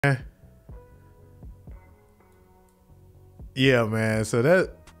Yeah, man. So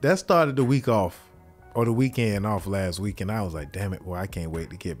that started the week off, or the weekend off last week, and I was like, damn it, boy, I can't wait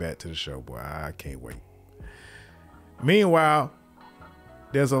to get back to the show, boy. I can't wait. Meanwhile,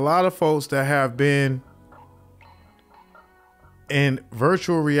 there's a lot of folks that have been in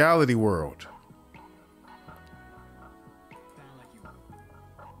virtual reality world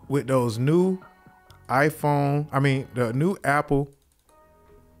with those new the new Apple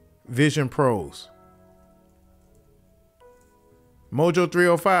Vision Pros. Mojo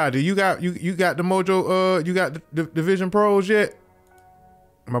 305. Do you got the Mojo? You got the Vision Pros yet?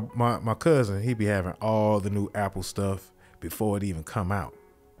 My cousin, he be having all the new Apple stuff before it even come out.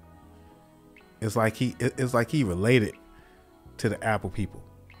 It's like he related to the Apple people.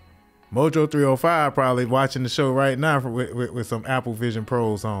 Mojo 305 probably watching the show right now with some Apple Vision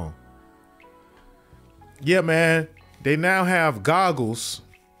Pros on. Yeah, man. They now have goggles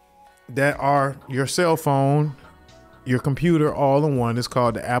that are your cell phone, your computer, all in one. It's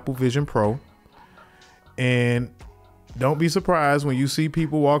called the Apple Vision Pro. And don't be surprised when you see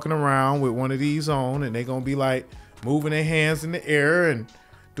people walking around with one of these on, and they're going to be like moving their hands in the air and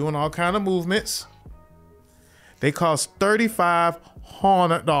doing all kind of movements. They cost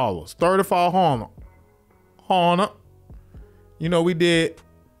 $3,500. $3,500. You know, we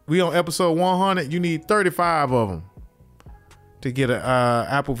on episode 100. You need 35 of them to get a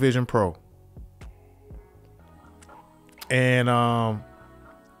Apple Vision Pro. And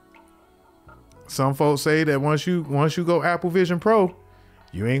some folks say that once you go Apple Vision Pro,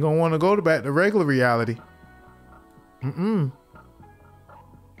 you ain't gonna want to go back to regular reality.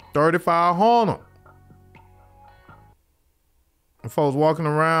 $3,500. And folks walking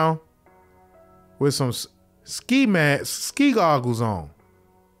around with some ski goggles on.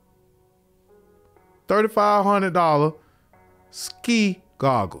 $3,500 ski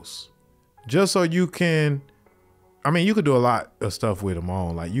goggles, just so you can. I mean, you could do a lot of stuff with them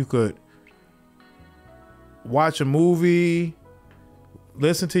on. Like, you could watch a movie,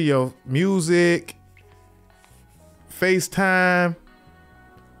 listen to your music, FaceTime,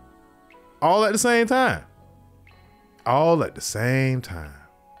 all at the same time. All at the same time.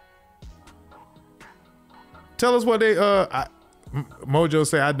 Tell us what they Mojo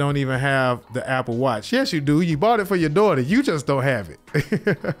say, I don't even have the Apple Watch. Yes, you do. You bought it for your daughter. You just don't have it.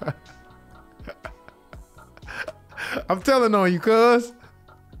 I'm telling on you, cuz.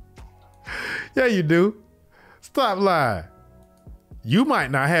 Yeah, you do. Stop lying. You might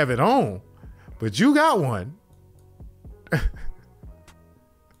not have it on, but you got one.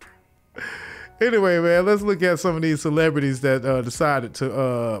 Anyway, man, let's look at some of these celebrities that decided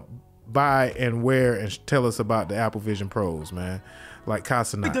to buy and wear and tell us about the Apple Vision Pros, man. Like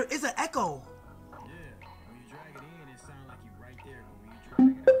Casanat. There is an echo. Yeah, when you drag it in, it sounds like you're right there, but when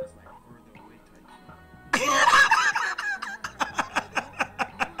you drag it out, it's like further away type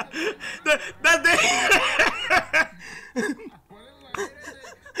shit.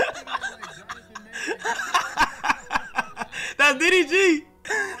 That's Diddy G.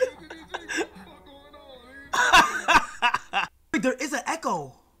 There is an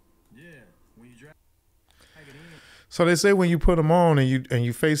echo. Yeah, when you drag it in. So they say when you put them on and you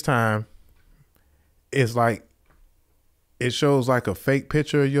FaceTime, it's like it shows like a fake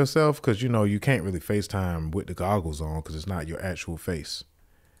picture of yourself, because you know you can't really FaceTime with the goggles on because it's not your actual face.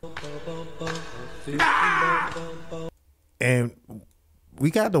 And we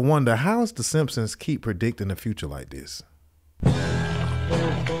got to wonder, how does the Simpsons keep predicting the future like this?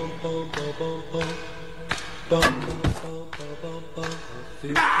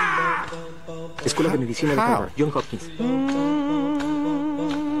 Escuela de Medicina de Harvard, John Hopkins.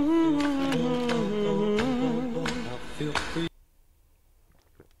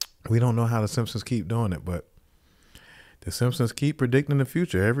 We don't know how the Simpsons keep doing it, but the Simpsons keep predicting the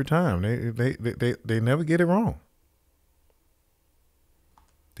future every time. They never get it wrong.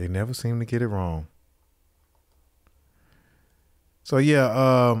 They never seem to get it wrong. So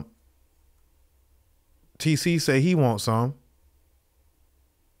yeah, TC say he wants some.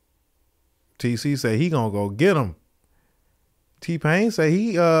 TC say he gonna go get them. T-Pain say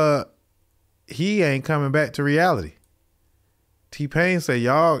he ain't coming back to reality. T-Pain say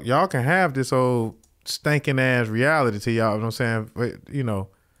y'all can have this old stinking ass reality to y'all. You know what I'm saying? You know,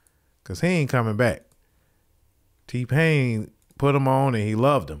 cause he ain't coming back. T-Pain put him on and he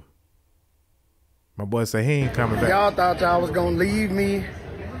loved him. My boy say he ain't coming back. Y'all thought y'all was gonna leave me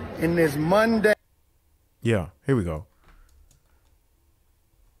in this Monday. Yeah, here we go.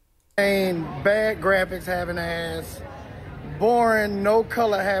 Bad graphics having ass, boring, no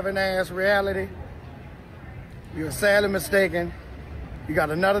color having ass reality. You're sadly mistaken. You got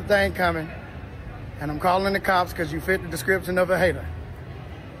another thing coming, And I'm calling the cops because you fit the description of a hater.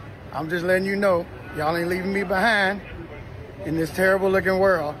 I'm just letting you know, y'all ain't leaving me behind in this terrible looking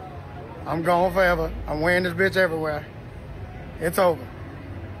world. I'm gone forever. I'm wearing this bitch everywhere. It's over.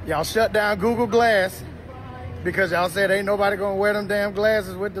 Y'all shut down Google Glass because y'all said ain't nobody gonna wear them damn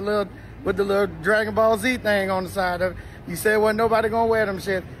glasses with the little Dragon Ball Z thing on the side of it. You said wasn't nobody gonna wear them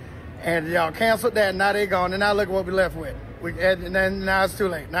shit. And y'all canceled that, now they gone. And now look what we left with. And then now it's too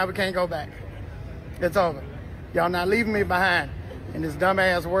late. Now we can't go back. It's over. Y'all not leaving me behind in this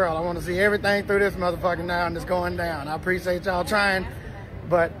dumbass world. I want to see everything through this motherfucker now, and it's going down. I appreciate y'all trying,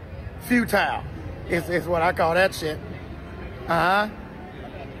 but futile. It's what I call that shit.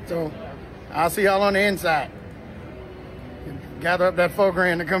 So I'll see y'all on the inside. Gather up that $4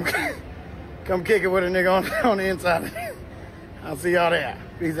 grand to come kick it with a nigga on the inside. I'll see y'all there.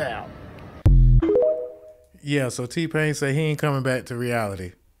 Peace out. Yeah, so T-Pain said he ain't coming back to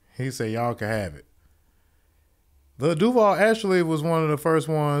reality. He said y'all can have it. Lil Duval actually was one of the first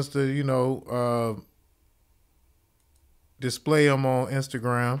ones to, you know, display him on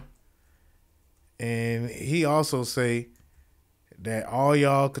Instagram. And he also say that all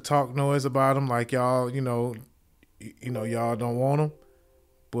y'all could talk noise about him, like y'all, you know, y'all don't want him,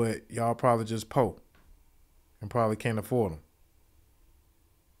 but y'all probably just poor and probably can't afford him.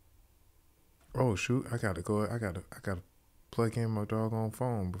 Oh shoot, I gotta plug in my doggone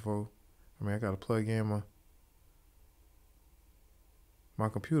phone I gotta plug in my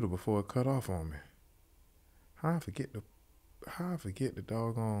computer before it cut off on me. How I forget the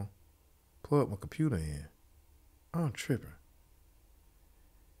doggone plug my computer in. I'm tripping.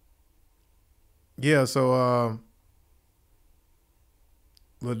 Yeah, so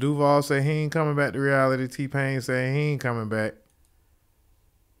Lil Duval said he ain't coming back to reality. T-Pain said he ain't coming back.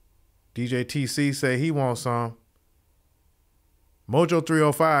 DJ TC said he wants some. Mojo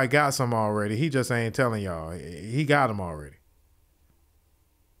 305 got some already. He just ain't telling y'all. He got them already.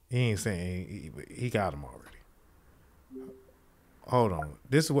 He ain't saying he got them already. Hold on.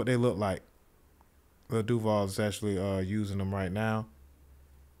 This is what they look like. Lil Duval is actually using them right now.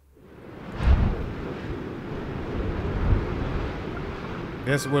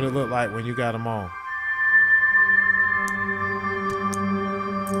 That's what it looked like when you got them on.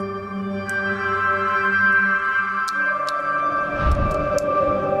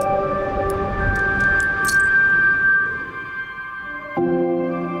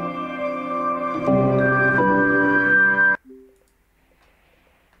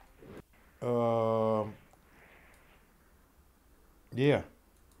 Yeah.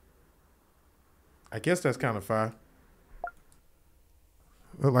 I guess that's kind of fire.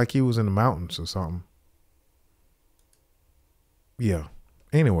 Looked like he was in the mountains or something. Yeah.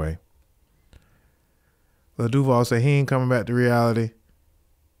 Anyway. Lil Duval said he ain't coming back to reality.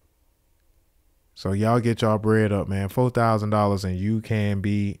 So y'all get y'all bread up, man. $4,000 and you can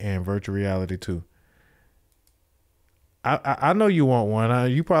be in virtual reality too. I know you want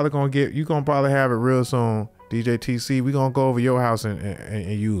one. You gonna probably have it real soon. DJ TC, we gonna go over your house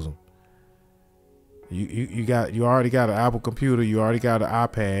and use them. You already got an Apple computer. You already got an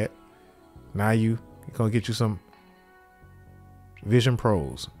iPad. Now you gonna get you some Vision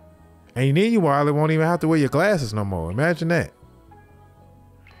Pros, and then you probably won't even have to wear your glasses no more. Imagine that.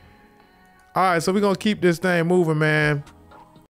 All right, so we're gonna keep this thing moving, man.